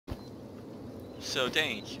So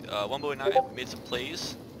Dank, Wumbo and I made some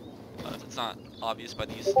plays. It's not obvious by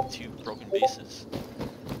these two broken bases.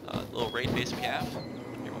 Little raid base we have.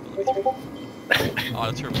 Here, Wumbo, let me through.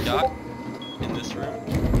 Auto turret we got in this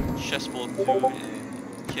room. Chestful of food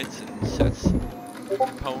and kits and sets,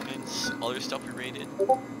 components, other stuff we raided.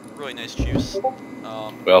 Really nice juice.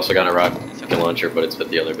 We also got a rocket launcher, but it's at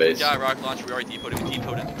the other base. Yeah, rocket launcher. We already depoted. We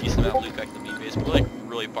depoted a decent amount of loot back to the main base. We're like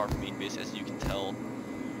really far from main base, as you can tell.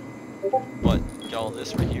 But got all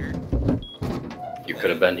this right here. You could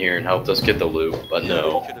have been here and helped us get the loot, but Yeah,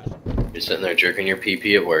 no. we You're sitting there jerking your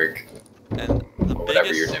PP at work. And the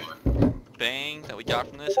Whatever you're biggest doing. bang that we got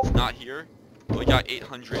from this, it's not here, but we got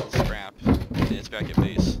 800 scrap, and it's back at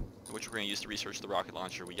base, which we're going to use to research the rocket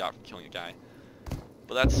launcher we got from killing a guy.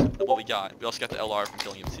 But that's what we got. We also got the LR from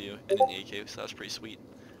killing him too, and an AK, so that was pretty sweet.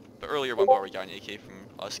 But earlier one bar we got an AK from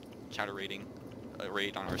us counter-raiding a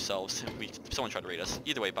raid on ourselves. Someone tried to raid us.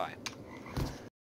 Either way, bye.